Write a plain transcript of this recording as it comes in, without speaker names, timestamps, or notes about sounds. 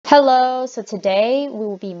Hello, so today we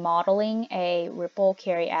will be modeling a ripple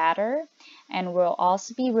carry adder, and we'll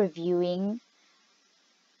also be reviewing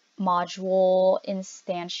module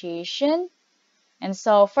instantiation. And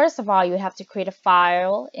so first of all, you have to create a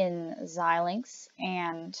file in Xilinx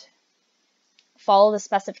and follow the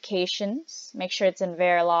specifications. Make sure it's in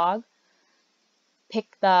Verilog. Pick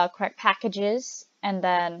the correct packages, and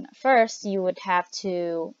then first you would have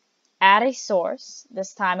to add a source.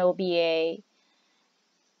 This time it will be a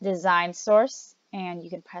design source, and you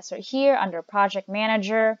can press right here under project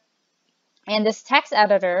manager, and this text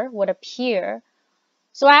editor would appear.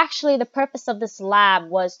 So actually the purpose of this lab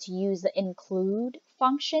was to use the include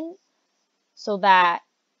function so that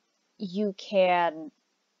you can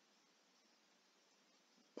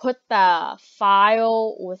put the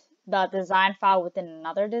file with the design file within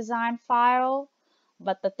another design file.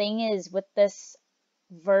 But the thing is, with this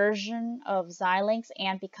version of Xilinx,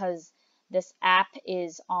 and because this app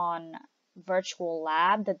is on virtual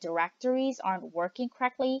lab, the directories aren't working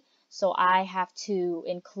correctly, so I have to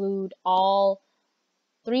include all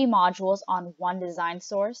 3 modules on one design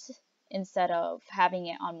source instead of having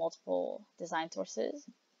it on multiple design sources.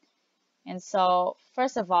 And so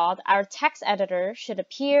first of all, our text editor should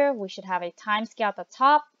appear. We should have a timescale at the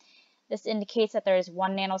top. This indicates that there is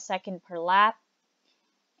 1 nanosecond per lap.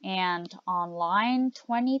 And on line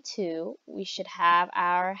 22, we should have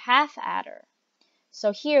our half adder.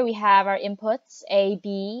 So here we have our inputs A,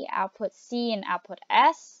 B, output C, and output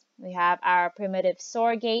S. We have our primitive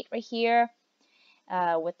SOR gate right here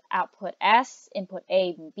with output S, input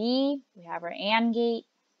A and B. We have our AND gate,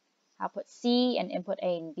 output C, and input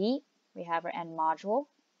A and B. We have our AND module.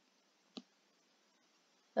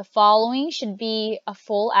 The following should be a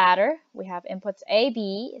full adder. We have inputs A,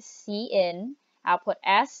 B, C in, output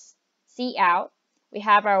S, C out. We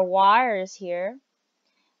have our wires here.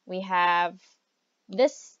 We have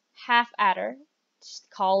this half adder, just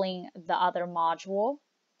calling the other module,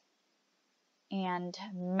 and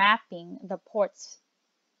mapping the ports.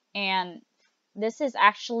 And this is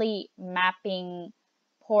actually mapping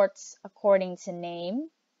ports according to name.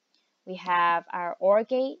 We have our OR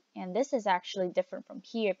gate, and this is actually different from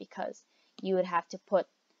here because you would have to put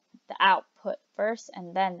the output first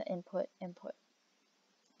and then the input.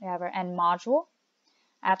 We have our AND module.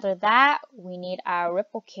 After that, we need our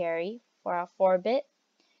ripple carry for our 4-bit.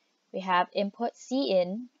 We have input C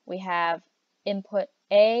in, we have input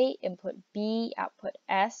A, input B, output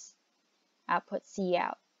S, output C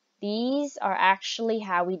out. These are actually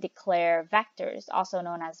how we declare vectors, also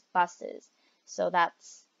known as buses. So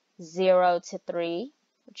that's 0 to 3,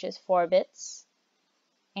 which is 4 bits.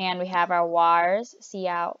 And we have our wires, C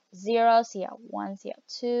out 0, C out 1, C out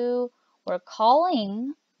 2. We're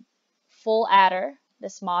calling full adder,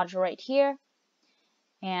 this module right here,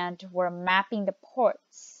 and we're mapping the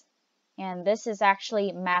ports. And this is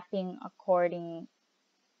actually mapping according,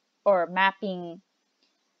 or mapping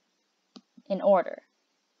in order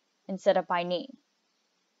instead of by name.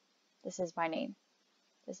 This is by name.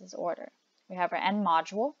 This is order. We have our AND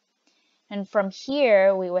module. And from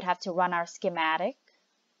here, we would have to run our schematic.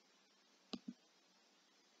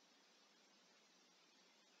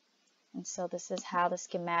 And so this is how the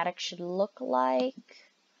schematic should look like.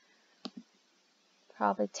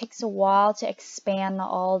 Probably takes a while to expand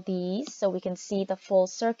all these so we can see the full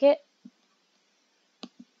circuit.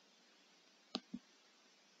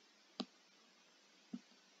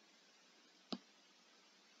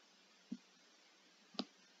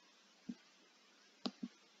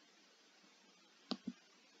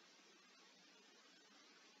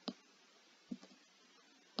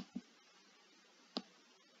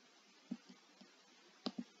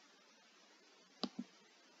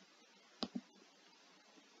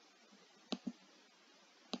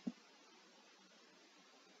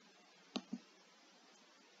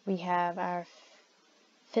 We have our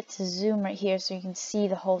fit to zoom right here so you can see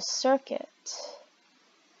the whole circuit.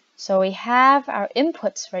 So we have our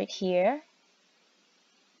inputs right here.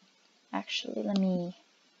 Actually, let me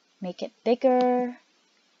make it bigger.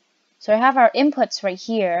 So I have our inputs right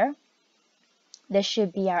here. This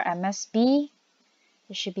should be our MSB.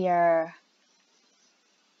 This should be our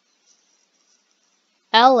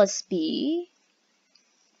LSB.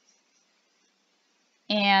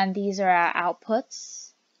 And these are our outputs.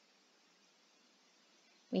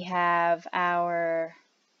 We have our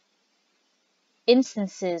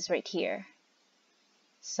instances right here.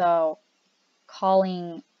 So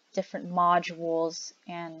calling different modules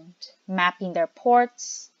and mapping their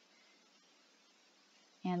ports.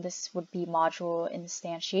 And this would be module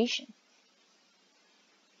instantiation.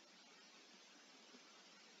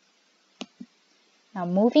 Now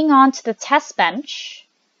moving on to the test bench.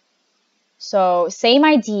 So same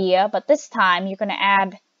idea, but this time you're going to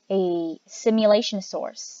add a simulation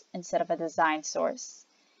source instead of a design source.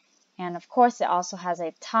 And of course, it also has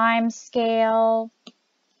a time scale.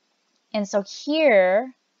 And so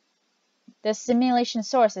here, the simulation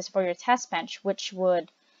source is for your test bench, which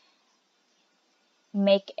would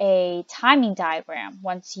make a timing diagram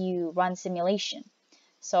once you run simulation.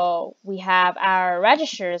 So we have our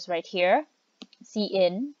registers right here, C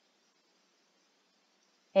in,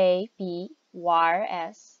 A, B, wire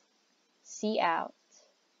S, C out.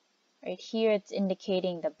 Right here, it's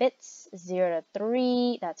indicating the bits, 0 to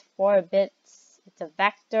 3, that's 4 bits. It's a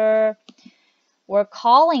vector. We're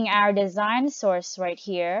calling our design source right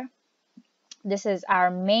here. This is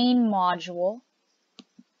our main module.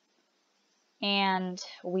 And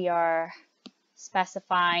we are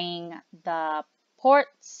specifying the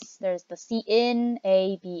ports. There's the C in,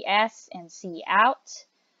 A, B, S, and C out.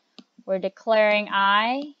 We're declaring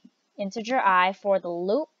I, integer I, for the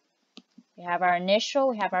loop. We have our initial,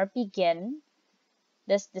 we have our begin.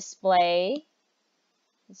 This display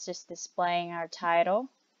is just displaying our title.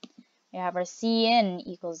 We have our cin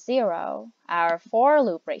equals 0. Our for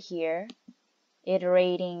loop right here,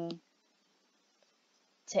 iterating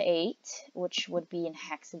to 8, which would be in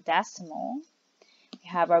hexadecimal. We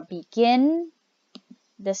have our begin.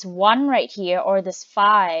 This 1 right here, or this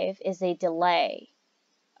 5, is a delay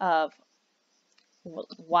of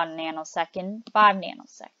 1 nanosecond, 5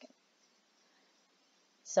 nanoseconds.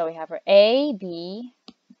 So we have our A, B,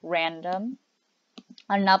 random.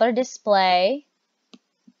 Another display,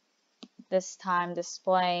 this time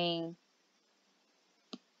displaying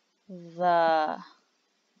the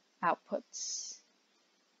outputs.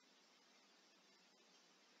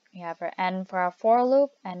 We have our N for our for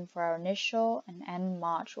loop, N for our initial, and N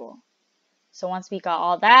module. So once we got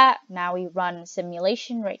all that, now we run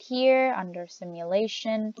simulation right here under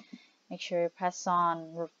simulation. Make sure you press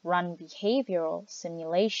on run behavioral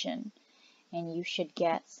simulation, and you should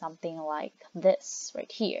get something like this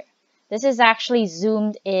right here. This is actually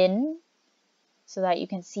zoomed in so that you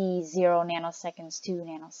can see 0 nanoseconds, 2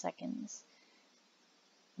 nanoseconds.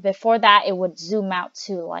 Before that, it would zoom out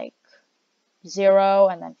to like 0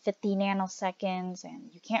 and then 50 nanoseconds,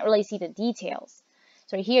 and you can't really see the details.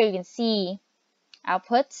 So here you can see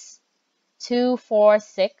outputs 2, 4,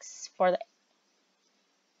 6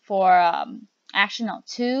 actually no,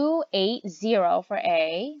 2, 8, 0 for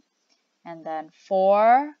A, and then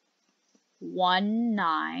 4, 1,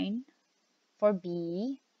 9 for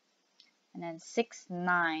B, and then 6,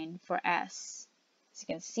 9 for S. As you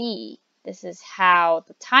can see, this is how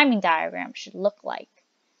the timing diagram should look like.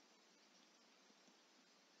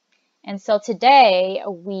 And so today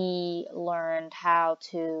we learned how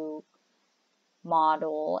to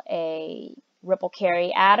model a ripple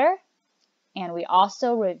carry adder, and we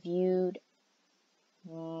also reviewed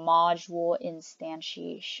module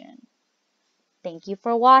instantiation. Thank you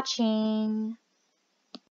for watching.